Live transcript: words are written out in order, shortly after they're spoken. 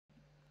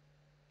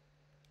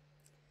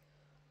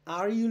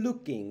Are you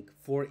looking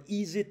for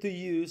easy to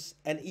use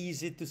and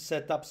easy to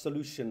set up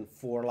solution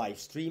for live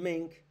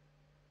streaming?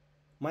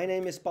 My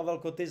name is Pavel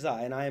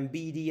Kotyza and I am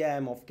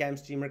BDM of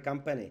CamStreamer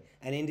company,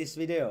 and in this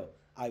video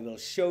I will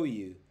show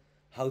you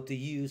how to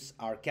use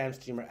our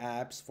CamStreamer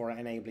apps for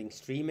enabling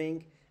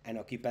streaming and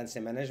occupancy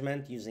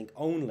management using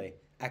only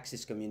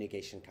Axis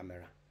communication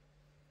camera.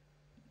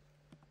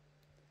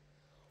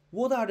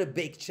 What are the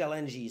big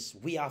challenges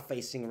we are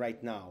facing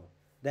right now?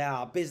 There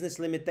are business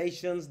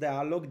limitations, there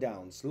are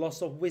lockdowns,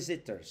 loss of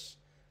visitors,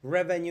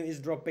 revenue is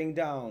dropping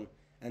down,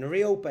 and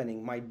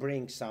reopening might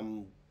bring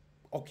some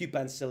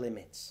occupancy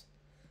limits.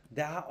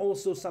 There are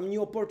also some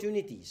new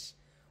opportunities.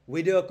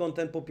 Video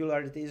content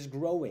popularity is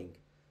growing.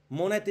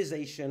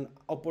 Monetization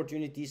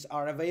opportunities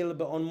are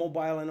available on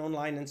mobile and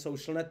online and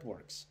social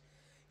networks.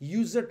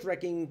 User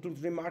tracking,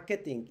 including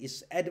remarketing,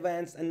 is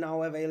advanced and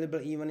now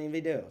available even in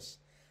videos.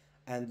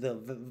 And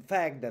the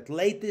fact that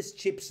latest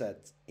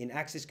chipsets in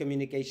Axis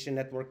communication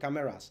network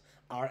cameras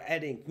are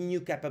adding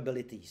new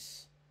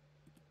capabilities.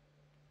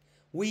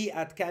 We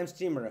at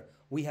CamStreamer,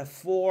 we have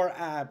 4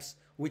 apps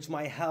which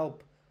might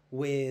help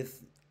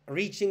with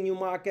reaching new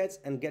markets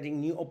and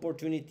getting new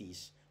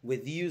opportunities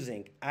with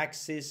using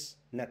Axis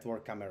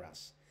network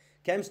cameras.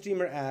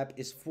 CamStreamer app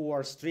is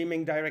for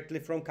streaming directly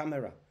from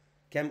camera.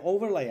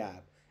 CamOverlay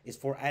app is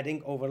for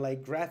adding overlay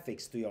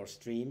graphics to your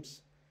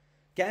streams.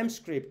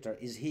 CamScripter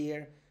is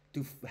here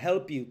to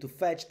help you to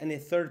fetch any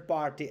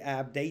third-party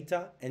app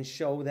data and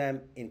show them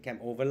in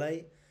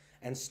CamOverlay.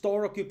 And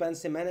Store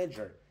Occupancy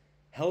Manager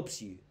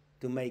helps you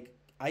to make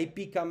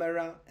IP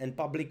camera and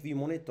public view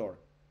monitor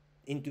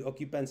into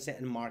occupancy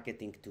and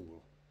marketing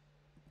tool.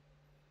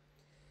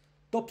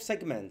 Top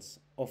segments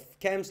of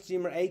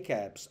CamStreamer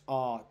ACAPs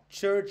are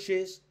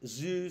churches,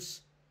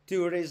 zoos,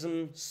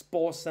 tourism,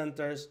 sports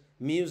centers,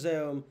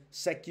 museum,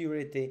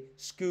 security,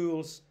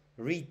 schools,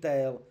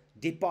 retail,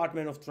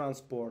 Department of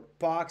Transport,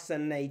 Parks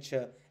and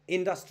Nature,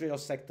 Industrial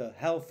Sector,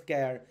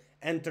 Healthcare,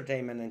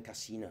 Entertainment and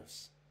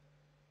Casinos.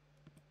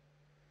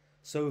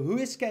 So who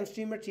is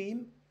CamStreamer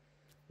team?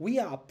 We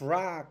are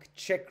Prague,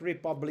 Czech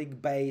Republic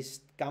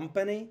based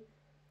company.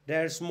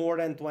 There's more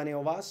than 20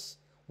 of us.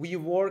 We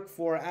work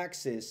for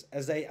Axis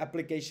as an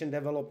application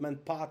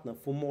development partner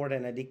for more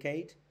than a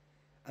decade.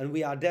 And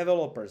we are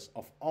developers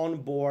of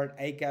onboard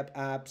ACAP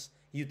apps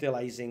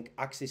utilizing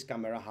Axis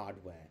camera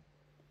hardware.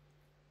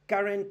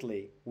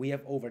 Currently, we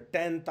have over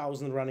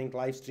 10,000 running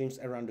live streams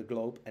around the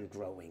globe and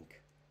growing.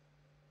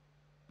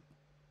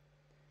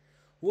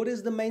 What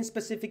is the main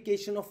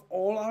specification of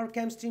all our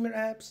CamStreamer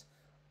apps?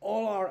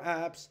 All our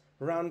apps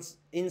run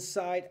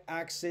inside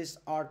Axis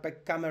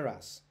RPEG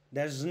cameras.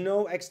 There's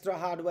no extra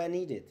hardware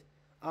needed.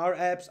 Our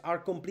apps are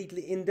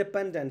completely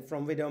independent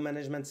from video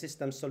management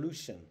system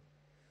solution.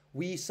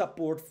 We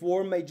support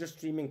 4 major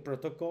streaming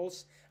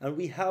protocols and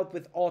we help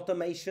with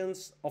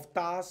automations of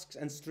tasks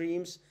and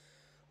streams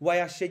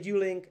via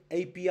scheduling,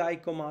 API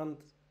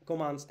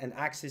commands and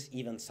Axis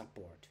event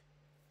support.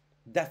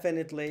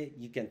 Definitely,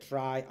 you can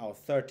try our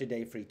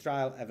 30-day free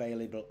trial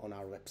available on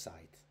our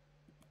website.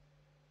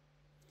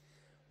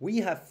 We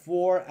have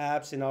 4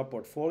 apps in our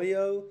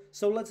portfolio,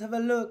 so let's have a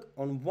look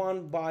on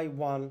one by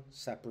one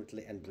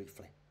separately and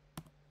briefly.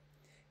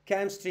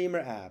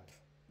 CamStreamer App.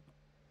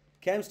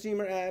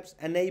 CamStreamer Apps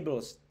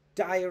enables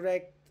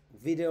direct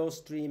video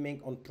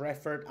streaming on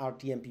preferred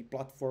RTMP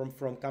platform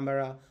from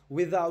camera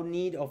without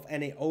need of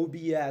any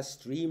OBS,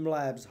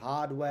 Streamlabs,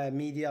 hardware,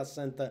 media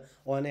center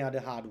or any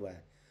other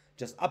hardware.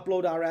 Just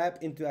upload our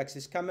app into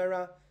Axis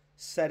camera,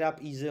 set up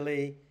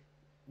easily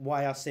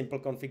via simple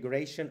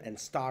configuration and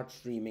start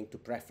streaming to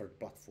preferred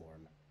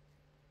platform.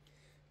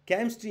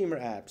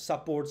 CamStreamer app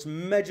supports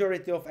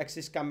majority of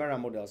Axis camera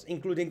models,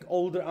 including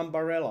older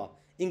Umbrella,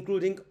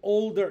 including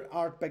older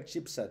RPEG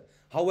chipset.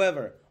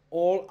 However,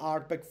 all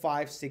RPEG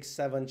 5, 6,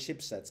 7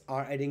 chipsets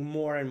are adding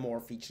more and more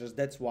features.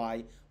 That's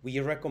why we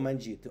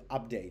recommend you to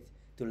update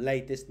to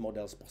latest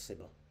models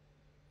possible.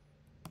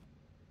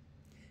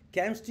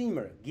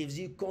 CamStreamer gives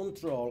you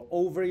control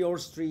over your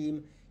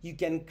stream. You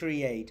can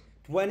create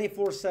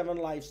 24/7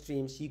 live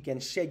streams. You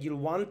can schedule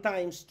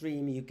one-time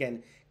stream. You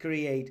can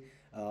create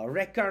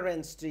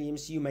recurrent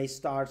streams. You may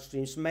start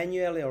streams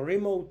manually or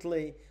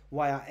remotely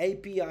via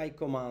API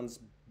commands,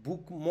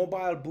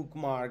 mobile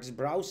bookmarks,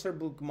 browser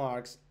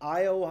bookmarks,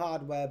 I/O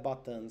hardware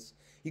buttons.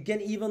 You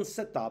can even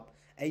set up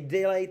a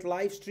delayed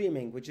live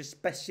streaming, which is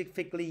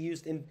specifically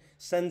used in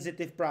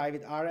sensitive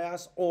private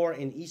areas or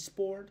in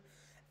eSport.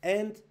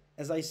 And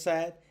as I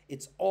said,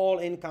 it's all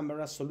in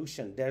camera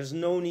solution. There's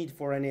no need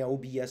for any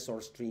OBS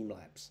or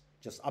Streamlabs.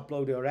 Just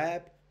upload your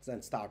app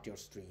and start your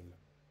stream.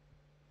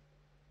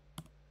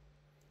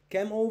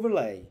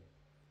 CamOverlay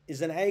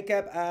is an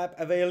ACAP app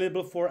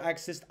available for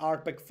Axis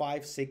RPEG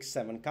 5, 6,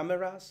 7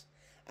 cameras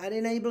and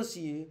enables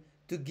you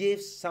to give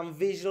some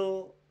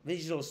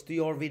visuals to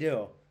your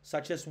video,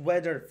 such as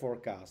weather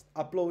forecast,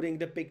 uploading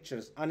the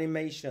pictures,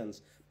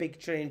 animations,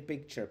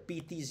 picture-in-picture,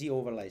 PTZ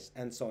overlays,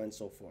 and so on and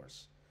so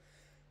forth.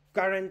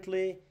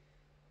 Currently,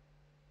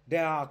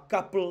 there are a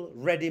couple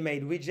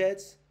ready-made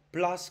widgets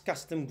plus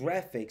custom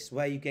graphics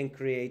where you can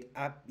create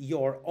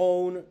your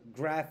own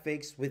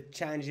graphics with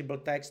changeable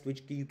text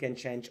which you can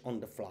change on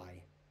the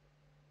fly.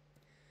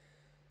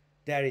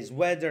 There is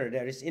weather,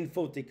 there is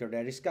info ticker,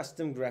 there is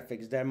custom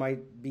graphics, there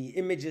might be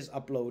images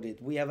uploaded.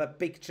 We have a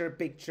picture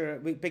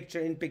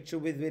in picture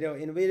with video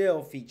in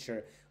video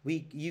feature.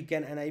 You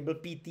can enable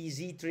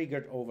PTZ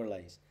triggered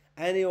overlays.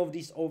 Any of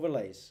these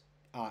overlays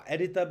are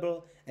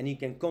editable and you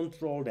can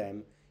control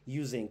them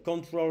using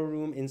control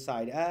room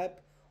inside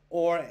app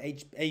or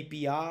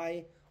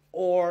API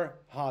or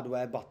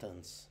hardware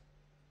buttons.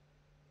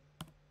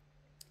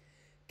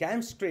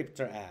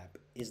 CamScripter App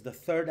is the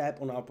third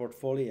app on our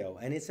portfolio,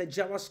 and it's a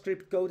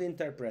JavaScript code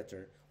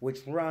interpreter which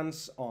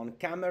runs on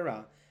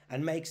camera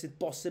and makes it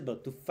possible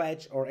to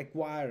fetch or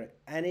acquire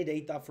any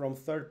data from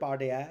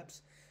third-party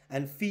apps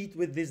and feed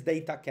with this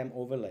data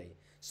CamOverlay.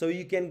 So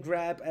you can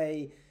grab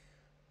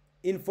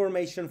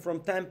information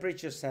from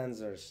temperature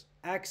sensors,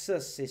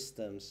 access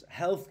systems,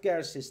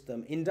 healthcare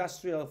system,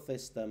 industrial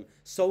system,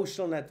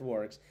 social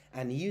networks,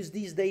 and use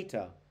these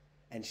data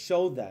and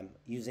show them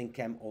using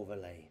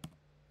CamOverlay.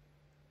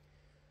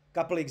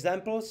 Couple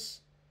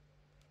examples.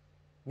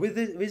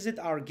 Visit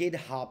our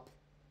GitHub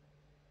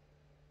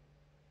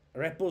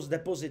repos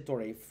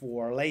depository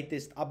for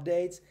latest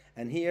updates,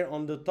 and here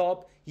on the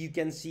top you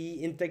can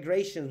see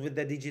integrations with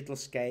the digital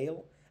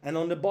scale, and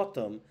on the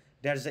bottom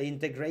there's an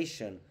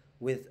integration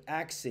with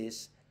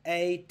Axis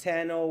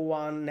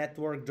A1001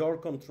 network door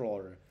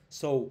controller.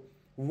 So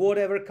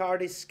whatever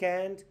card is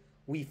scanned,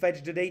 we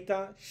fetch the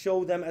data,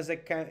 show them as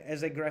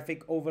a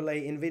graphic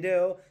overlay in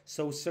video,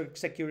 so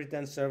security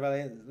and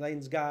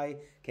surveillance guy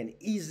can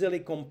easily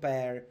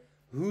compare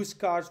whose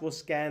cards was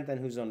scanned and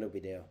who's on the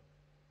video.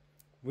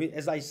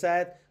 As I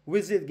said,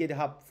 visit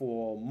GitHub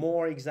for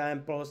more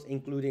examples,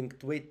 including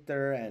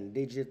Twitter and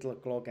digital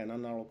clock and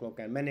analog clock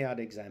and many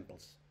other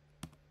examples.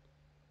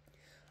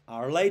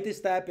 Our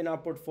latest app in our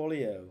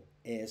portfolio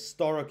is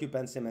Store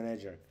Occupancy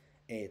Manager.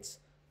 It's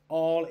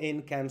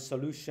all-in CAM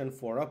solution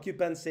for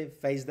occupancy,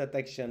 face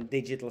detection,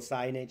 digital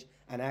signage,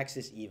 and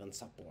access event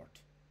support.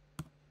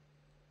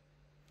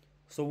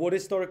 So what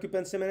is Store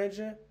Occupancy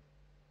Manager?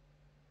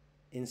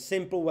 In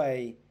simple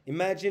way,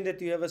 imagine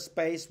that you have a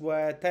space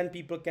where 10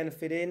 people can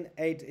fit in,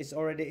 8 is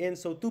already in,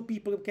 so 2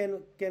 people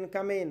can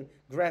come in.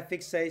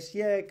 Graphics says,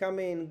 yeah, come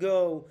in,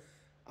 go.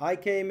 I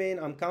came in,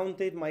 I'm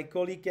counted, my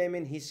colleague came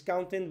in, he's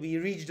counted, we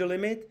reached the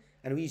limit,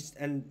 and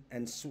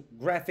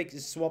graphics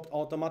is swapped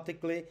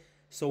automatically.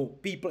 So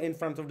people in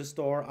front of the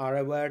store are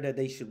aware that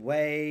they should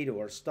wait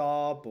or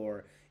stop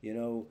or,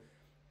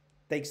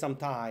 take some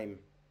time.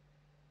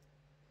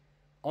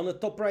 On the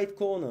top right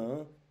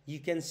corner, you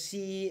can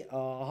see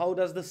how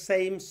does the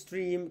same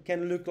stream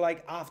can look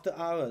like after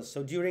hours.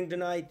 So during the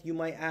night, you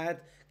might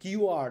add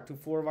QR to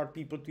forward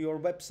people to your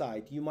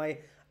website. You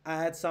might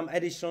add some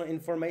additional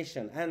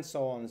information and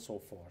so on and so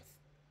forth.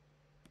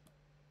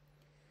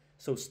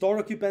 So Store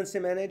Occupancy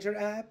Manager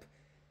app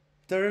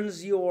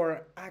turns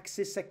your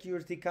access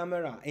security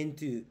camera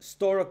into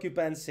store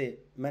occupancy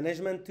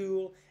management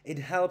tool. It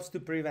helps to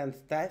prevent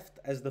theft,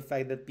 as the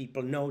fact that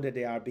people know that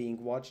they are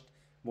being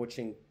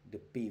watching the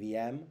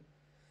PVM.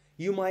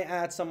 You might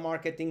add some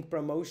marketing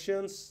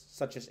promotions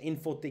such as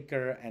info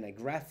ticker and a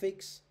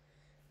graphics.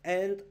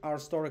 And our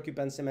Store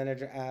Occupancy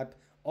Manager app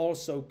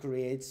also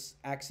creates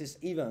access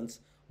events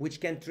which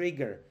can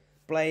trigger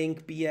playing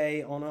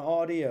PA on an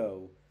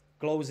audio,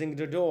 closing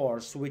the door,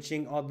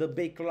 switching on the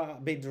big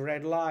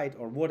red light,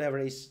 or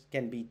whatever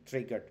can be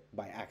triggered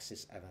by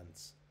access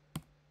events.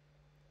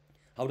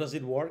 How does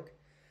it work?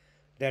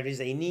 There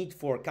is a need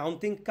for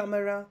counting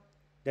camera.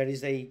 There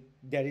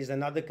is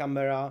another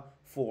camera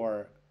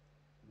for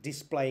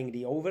displaying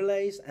the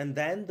overlays, and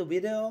then the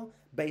video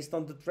based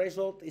on the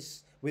threshold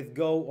is with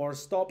go or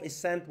stop is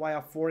sent via,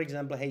 for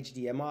example,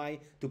 HDMI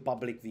to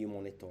public view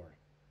monitor.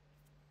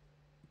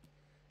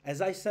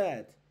 As I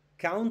said,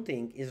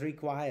 counting is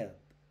required.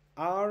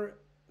 Our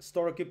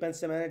Store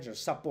Occupancy Manager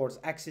supports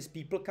Access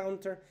People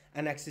Counter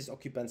and Access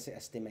Occupancy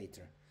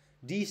Estimator.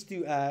 These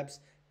two apps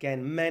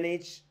can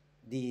manage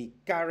the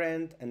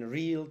current and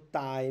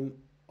real-time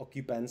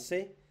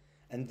occupancy,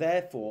 and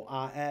therefore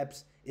our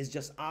apps is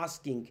just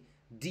asking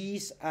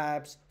these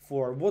apps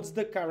for what's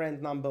the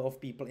current number of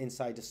people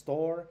inside the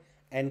store,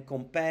 and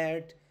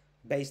compared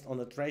based on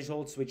the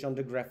threshold, switch on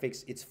the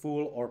graphics, it's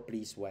full or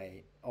please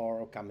wait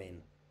or come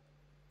in.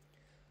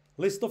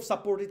 List of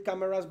supported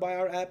cameras by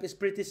our app is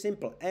pretty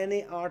simple.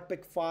 Any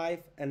ARTPAC 5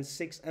 and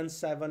 6 and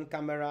 7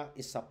 camera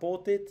is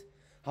supported.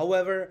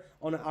 However,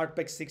 on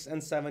ARTPAC 6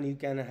 and 7 you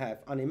can have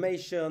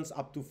animations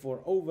up to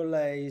 4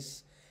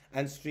 overlays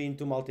and stream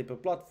to multiple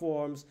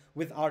platforms.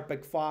 With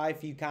ARTPAC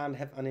 5 you can't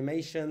have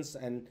animations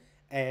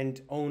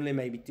and only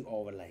maybe 2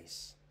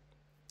 overlays.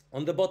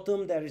 On the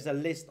bottom there is a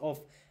list of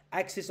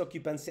Access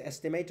Occupancy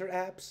Estimator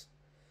apps.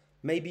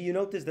 Maybe you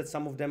notice that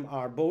some of them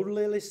are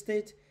boldly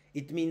listed.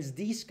 It means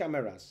these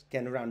cameras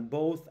can run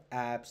both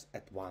apps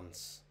at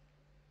once.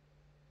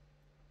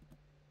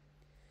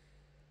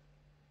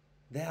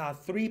 There are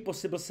 3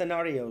 possible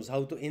scenarios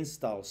how to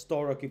install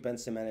Store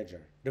Occupancy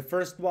Manager. The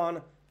first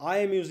one, I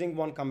am using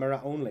one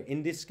camera only,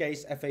 in this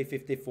case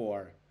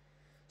FA54.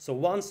 So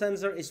one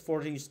sensor is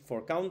used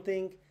for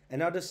counting,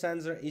 another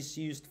sensor is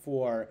used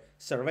for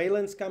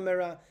surveillance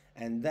camera,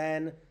 and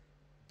then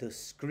the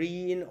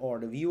screen or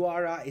the view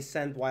area is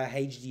sent via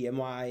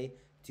HDMI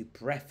to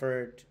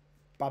preferred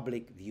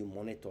public view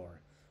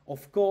monitor.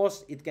 Of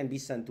course, it can be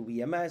sent to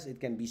VMS,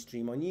 it can be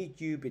streamed on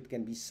YouTube, it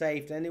can be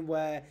saved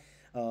anywhere,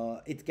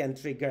 it can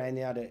trigger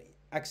any other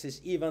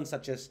access events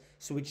such as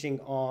switching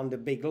on the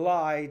big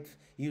light,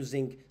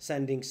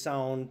 sending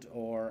sound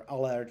or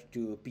alert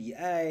to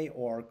PA,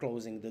 or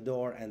closing the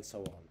door, and so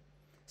on.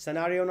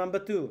 Scenario number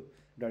 2,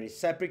 there is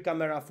separate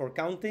camera for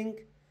counting,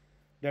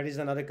 there is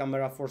another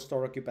camera for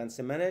store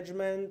occupancy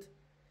management,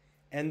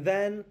 and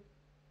then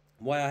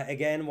via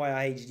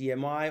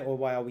HDMI or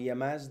via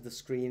VMS,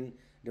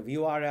 the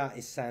view area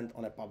is sent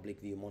on a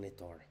public view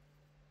monitor.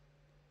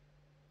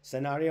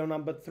 Scenario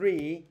number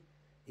 3,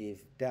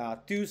 if there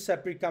are 2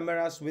 separate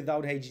cameras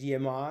without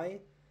HDMI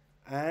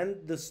and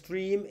the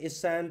stream is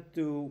sent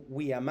to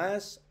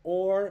VMS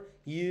or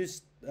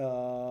used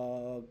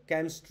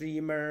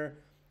CamStreamer,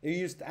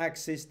 used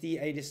Axis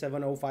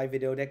T8705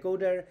 video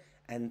decoder,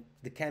 and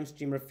the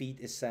CamStreamer feed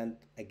is sent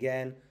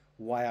again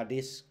via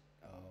this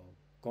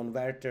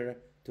converter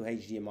to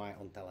HDMI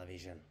on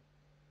television.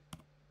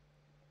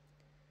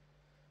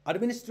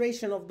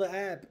 Administration of the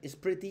app is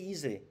pretty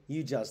easy.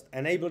 You just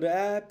enable the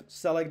app,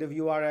 select the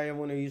view area you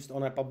want to use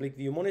on a public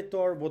view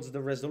monitor, what's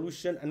the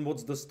resolution and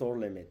what's the store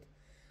limit.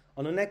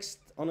 On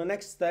the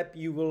next step,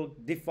 you will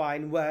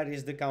define where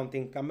is the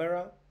counting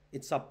camera.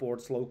 It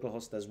supports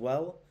localhost as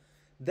well.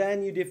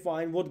 Then you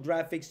define what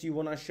graphics you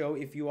want to show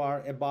if you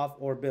are above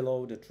or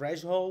below the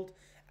threshold,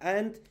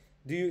 and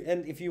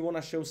if you want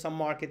to show some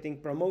marketing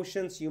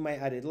promotions, you may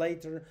add it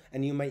later,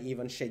 and you may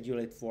even schedule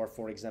it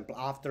for example,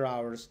 after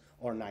hours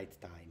or night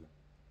time.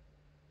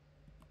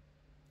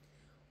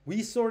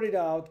 We sorted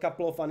out a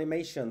couple of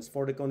animations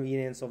for the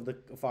convenience of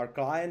our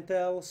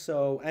clientele,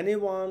 so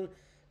anyone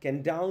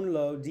can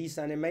download these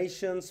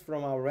animations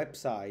from our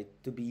website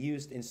to be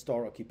used in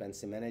Store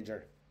Occupancy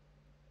Manager.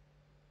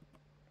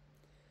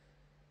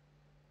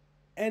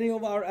 Any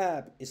of our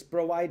app is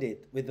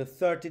provided with a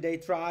 30-day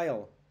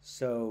trial,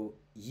 so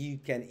you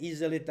can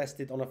easily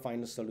test it on a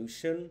final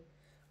solution.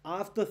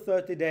 After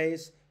 30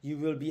 days, you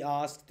will be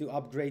asked to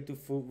upgrade to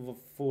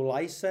full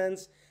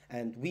license,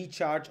 and we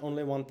charge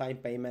only one-time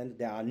payment.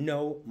 There are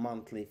no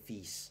monthly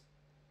fees.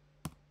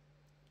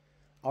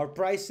 Our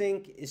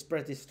pricing is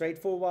pretty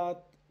straightforward.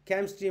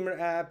 CamStreamer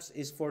Apps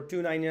is for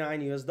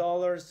 $299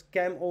 US.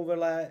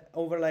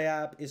 CamOverlay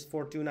App is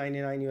for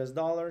 $299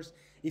 US.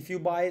 If you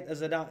buy it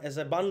as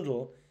a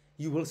bundle,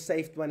 you will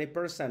save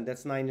 20%,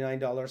 that's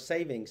 $99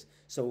 savings.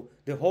 So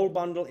the whole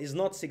bundle is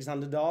not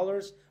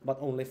 $600, but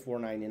only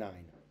 $499.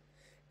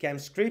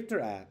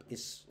 CamScripter App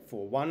is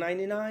for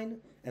 $199,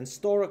 and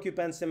Store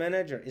Occupancy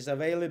Manager is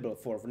available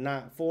for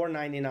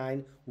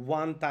 $499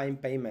 one-time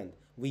payment.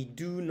 We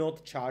do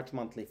not charge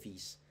monthly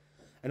fees.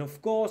 And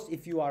of course,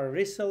 if you are a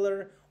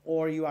reseller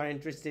or you are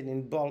interested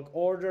in bulk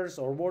orders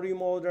or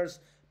volume orders,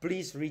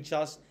 please reach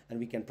us and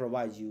we can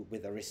provide you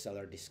with a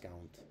reseller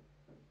discount.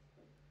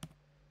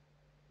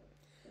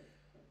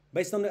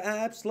 Based on the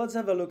apps, let's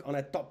have a look on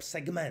the top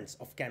segments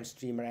of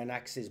CamStreamer and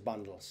Axis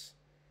bundles.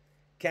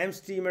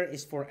 CamStreamer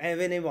is for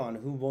anyone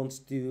who wants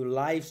to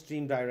live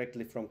stream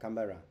directly from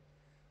camera.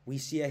 We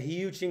see a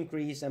huge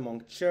increase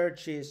among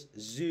churches,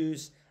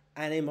 zoos,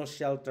 animal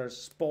shelters,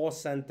 sports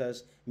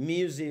centers,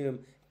 museum,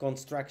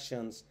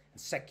 constructions, and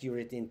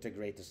security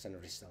integrators and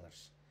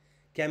resellers.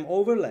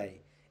 CamOverlay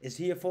is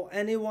here for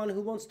anyone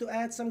who wants to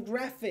add some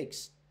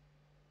graphics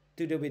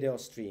to the video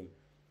stream.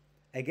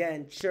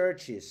 Again,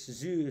 churches,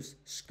 zoos,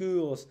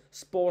 schools,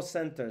 sports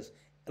centers,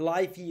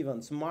 live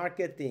events,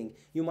 marketing,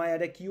 you might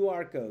add a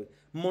QR code,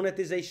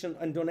 monetization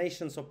and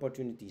donations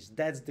opportunities.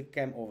 That's the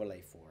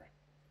CamOverlay for.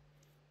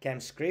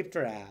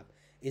 CamScripter App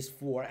is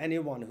for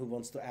anyone who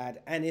wants to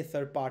add any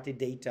third-party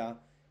data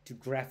to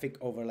graphic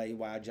overlay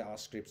via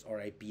JavaScript or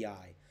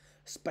API.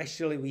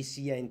 Especially we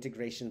see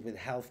integration with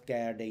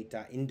healthcare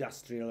data,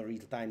 industrial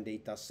real-time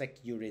data,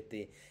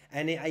 security,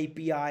 any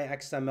API,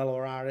 XML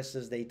or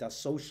RSS data,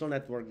 social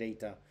network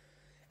data.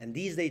 And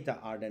these data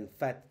are then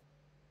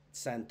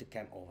sent to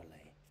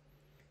CamOverlay.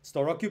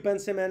 Store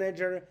Occupancy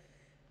Manager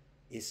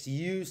is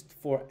used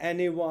for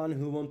anyone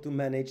who wants to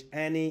manage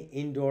any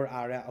indoor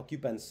area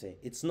occupancy.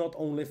 It's not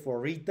only for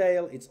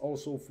retail, it's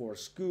also for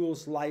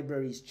schools,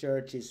 libraries,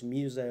 churches,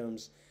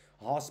 museums,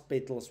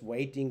 hospitals,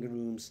 waiting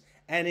rooms,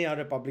 any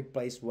other public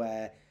place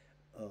where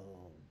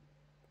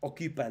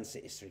occupancy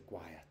is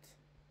required.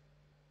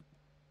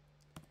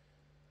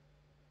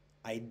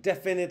 I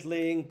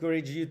definitely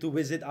encourage you to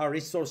visit our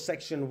resource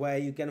section where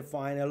you can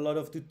find a lot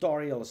of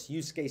tutorials,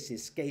 use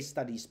cases, case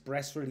studies,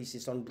 press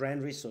releases on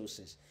brand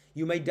resources.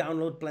 You may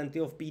download plenty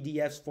of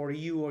PDFs for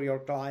you or your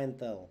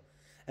clientele.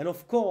 And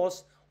of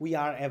course, we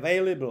are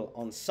available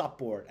on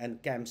support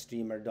and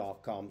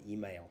CamStreamer.com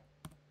email.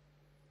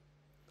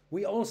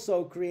 We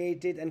also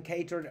created and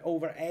catered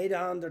over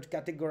 800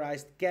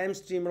 categorized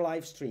CamStreamer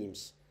live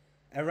streams.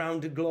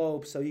 around the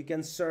globe, so you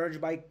can search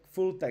by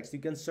full text, you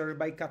can search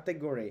by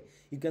category,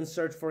 you can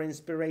search for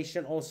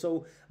inspiration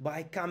also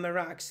by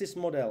camera axis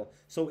model.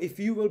 So if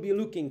you will be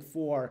looking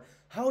for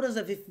how does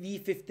a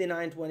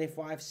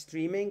V5925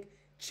 streaming,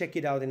 check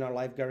it out in our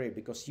live gallery,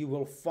 because you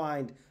will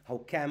find how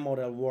cam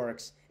model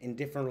works in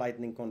different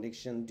lighting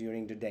conditions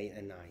during the day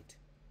and night.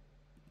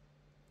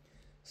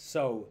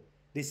 So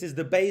this is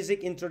the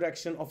basic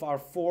introduction of our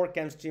 4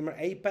 CamStreamer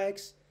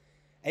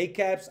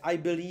ACAPs. I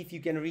believe you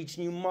can reach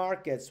new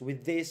markets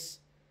with this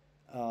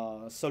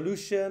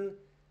solution,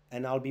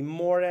 and I'll be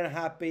more than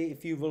happy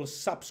if you will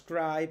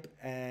subscribe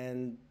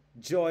and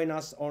join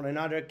us on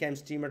another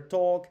CamStreamer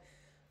talk.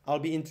 I'll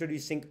be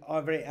introducing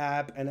every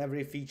app and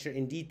every feature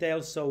in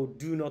detail, so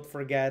do not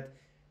forget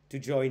to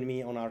join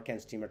me on our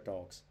CamStreamer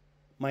talks.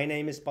 My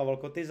name is Pavel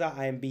Kotyza,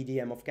 I am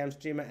BDM of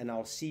CamStreamer, and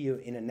I'll see you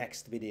in the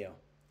next video.